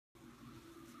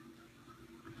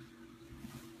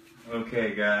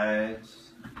Okay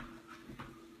guys,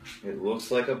 it looks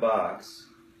like a box.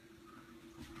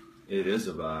 It is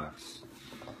a box.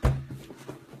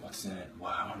 What's in it?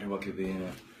 Wow, I wonder what could be in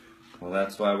it. Well,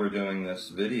 that's why we're doing this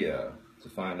video, to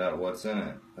find out what's in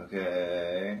it.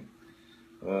 Okay.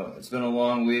 Well, it's been a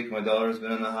long week. My daughter's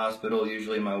been in the hospital.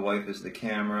 Usually my wife is the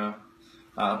camera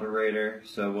operator,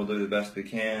 so we'll do the best we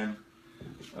can.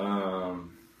 I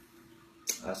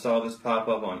saw this pop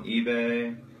up on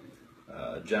eBay.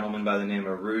 A gentleman by the name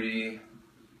of Rudy,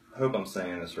 I hope I'm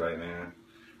saying this right, man.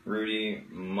 Rudy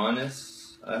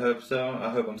Munnis, I hope so. I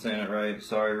hope I'm saying it right.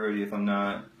 Sorry, Rudy, if I'm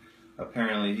not.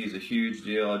 Apparently, he's a huge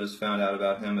deal. I just found out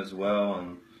about him as well,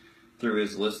 and through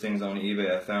his listings on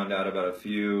eBay, I found out about a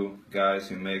few guys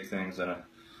who make things that are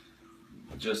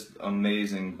just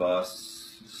amazing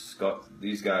busts.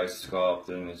 These guys sculpt,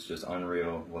 and it's just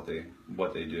unreal what they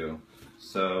do.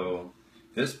 So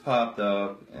this popped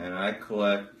up, and I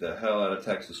collect the hell out of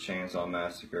Texas Chainsaw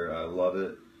Massacre. I love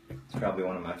it. It's probably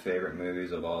one of my favorite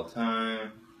movies of all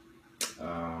time.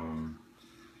 I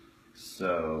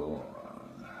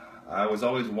was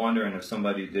always wondering if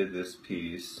somebody did this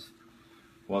piece.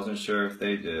 Wasn't sure if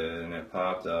they did, and it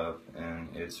popped up,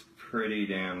 and it's pretty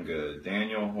damn good.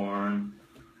 Daniel Horne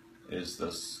is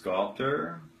the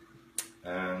sculptor,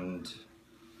 and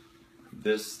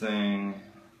this thing,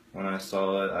 when I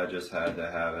saw it, I just had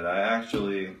to have it. I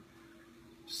actually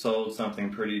sold something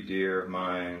pretty dear of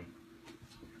mine,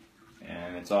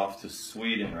 and it's off to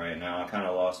Sweden right now. I kind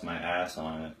of lost my ass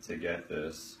on it to get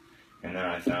this, and then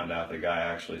I found out the guy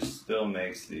actually still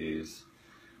makes these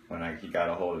when he got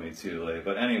a hold of me too late.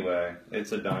 But anyway,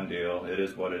 it's a done deal. It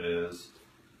is what it is.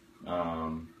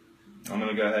 I'm going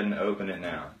to go ahead and open it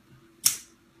now.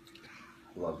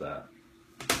 Love that.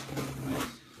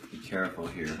 Be careful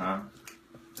here, huh?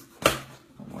 I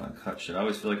don't want to cut shit. I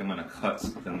always feel like I'm going to cut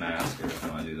the mask every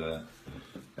time I do that.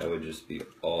 That would just be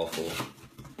awful.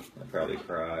 I'd probably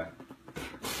cry.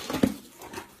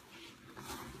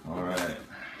 Alright.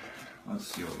 Let's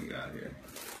see what we got here.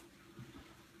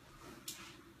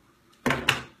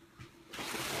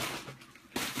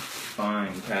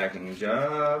 Fine packing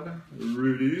job,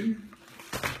 Rudy.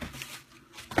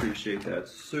 Appreciate that,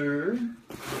 sir.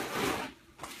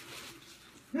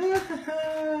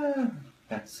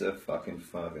 That's so fucking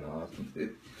awesome,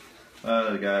 dude.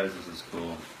 Oh, guys, this is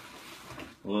cool.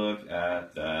 Look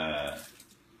at that.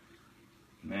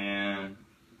 Man,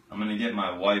 I'm gonna get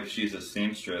my wife, she's a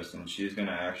seamstress, and she's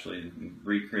gonna actually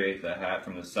recreate the hat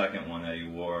from the second one that he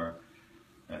wore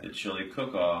at the chili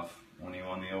cook-off when he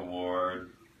won the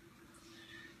award.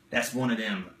 That's one of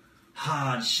them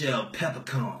hard shell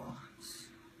peppercorns.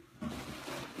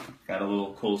 Got a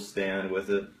little cool stand with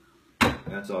it.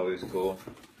 That's always cool.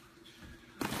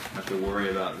 Have to worry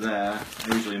about that.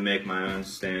 I usually make my own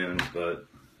stands, but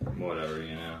whatever,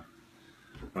 you know.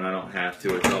 When I don't have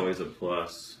to, it's always a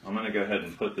plus. I'm going to go ahead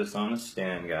and put this on the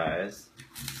stand, guys.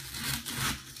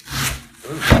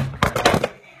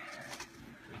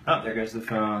 Oh, there goes the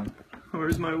phone.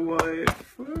 Where's my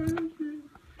wife?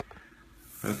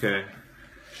 Okay.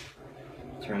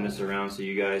 Turn this around so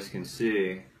you guys can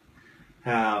see.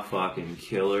 How fucking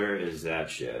killer is that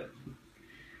shit?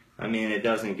 I mean, it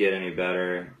doesn't get any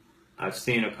better. I've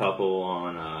seen a couple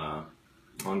on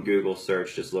Google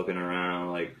search, just looking around,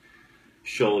 like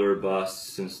shoulder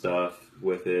busts and stuff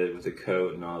with it, with the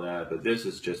coat and all that. But this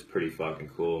is just pretty fucking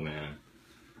cool, man.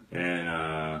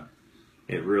 And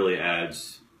it really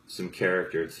adds some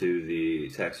character to the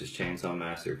Texas Chainsaw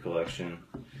Massacre collection.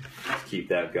 Keep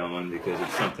that going because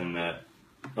it's something that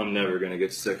I'm never gonna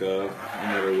get sick of.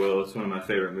 I never will. It's one of my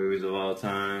favorite movies of all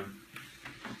time.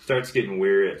 Starts getting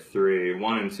weird at 3.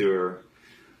 1 and 2 are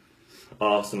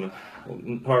awesome.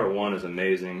 Part 1 is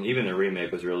amazing. Even the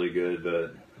remake was really good,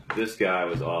 but this guy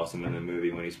was awesome in the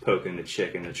movie when he's poking the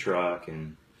chick in the truck,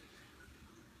 and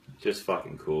just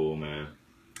fucking cool, man.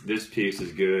 This piece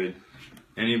is good.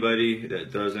 Anybody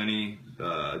that does any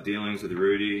dealings with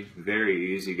Rudy,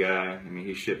 very easy guy. I mean,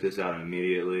 he shipped this out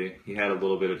immediately. He had a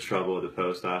little bit of trouble at the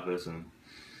post office, and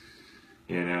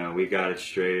you know, we got it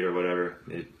straight or whatever.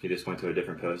 He just went to a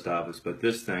different post office, but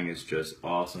this thing is just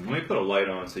awesome. Let me put a light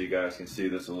on so you guys can see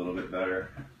this a little bit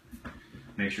better.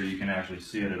 Make sure you can actually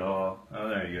see it at all. Oh,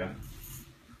 there you go.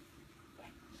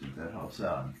 See if that helps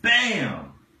out.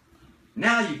 Bam!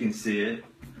 Now you can see it.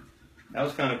 That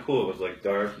was kind of cool. It was like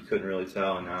dark, you couldn't really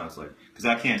tell, and now it's like, because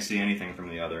I can't see anything from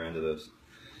the other end of this.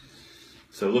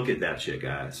 So look at that shit,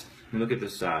 guys. Look at the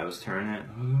side. Let's turn it.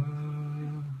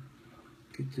 Oh,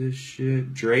 look at this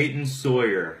shit. Drayton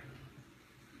Sawyer.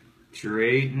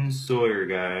 Drayton Sawyer,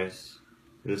 guys.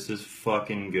 This is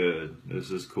fucking good.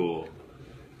 This is cool.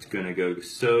 It's gonna go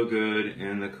so good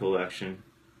in the collection.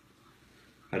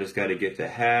 I just got to get the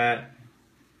hat,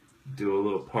 do a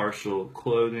little partial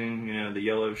clothing, you know, the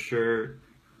yellow shirt,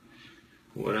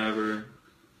 whatever,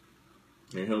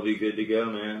 and he'll be good to go,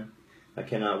 man. I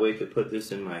cannot wait to put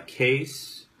this in my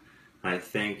case. I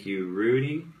thank you,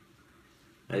 Rudy.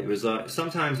 It was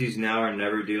sometimes these now or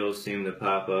never deals seem to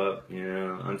pop up, you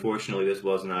know. Unfortunately, this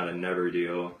was not a never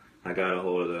deal. I got a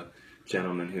hold of the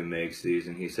gentleman who makes these,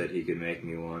 and he said he could make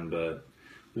me one, but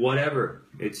whatever.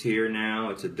 It's here now.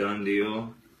 It's a done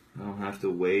deal. I don't have to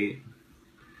wait.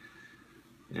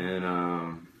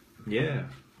 And yeah,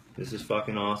 this is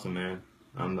fucking awesome, man.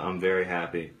 I'm very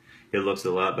happy. It looks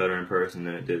a lot better in person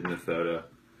than it did in the photo.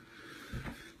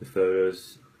 The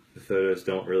photos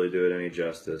don't really do it any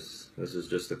justice. This is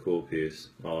just a cool piece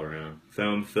all around.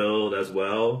 Foam filled as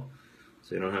well,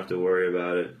 so you don't have to worry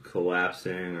about it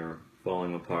collapsing or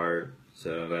falling apart.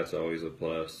 So that's always a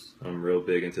plus. I'm real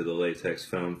big into the latex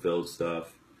foam filled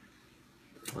stuff.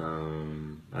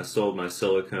 I sold my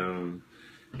silicone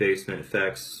basement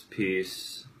effects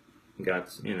piece.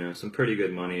 Got, you know, some pretty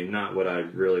good money. Not what I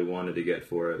really wanted to get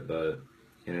for it, but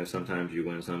you know, sometimes you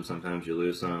win some, sometimes you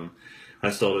lose some. I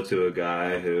sold it to a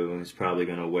guy who is probably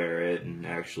going to wear it and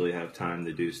actually have time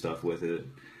to do stuff with it.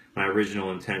 My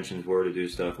original intentions were to do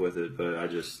stuff with it, but I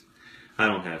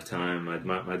don't have time.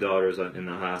 My daughter's in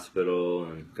the hospital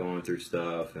and going through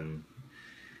stuff, and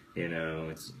you know,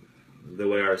 it's the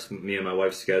way me and my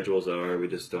wife's schedules are. We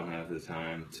just don't have the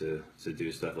time to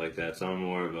do stuff like that. So I'm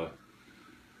more of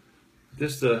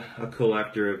just a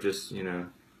collector of just, you know,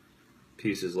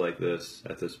 pieces like this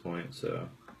at this point. So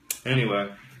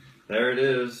anyway, there it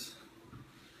is,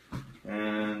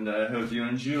 and I hope you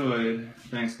enjoyed.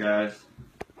 Thanks, guys.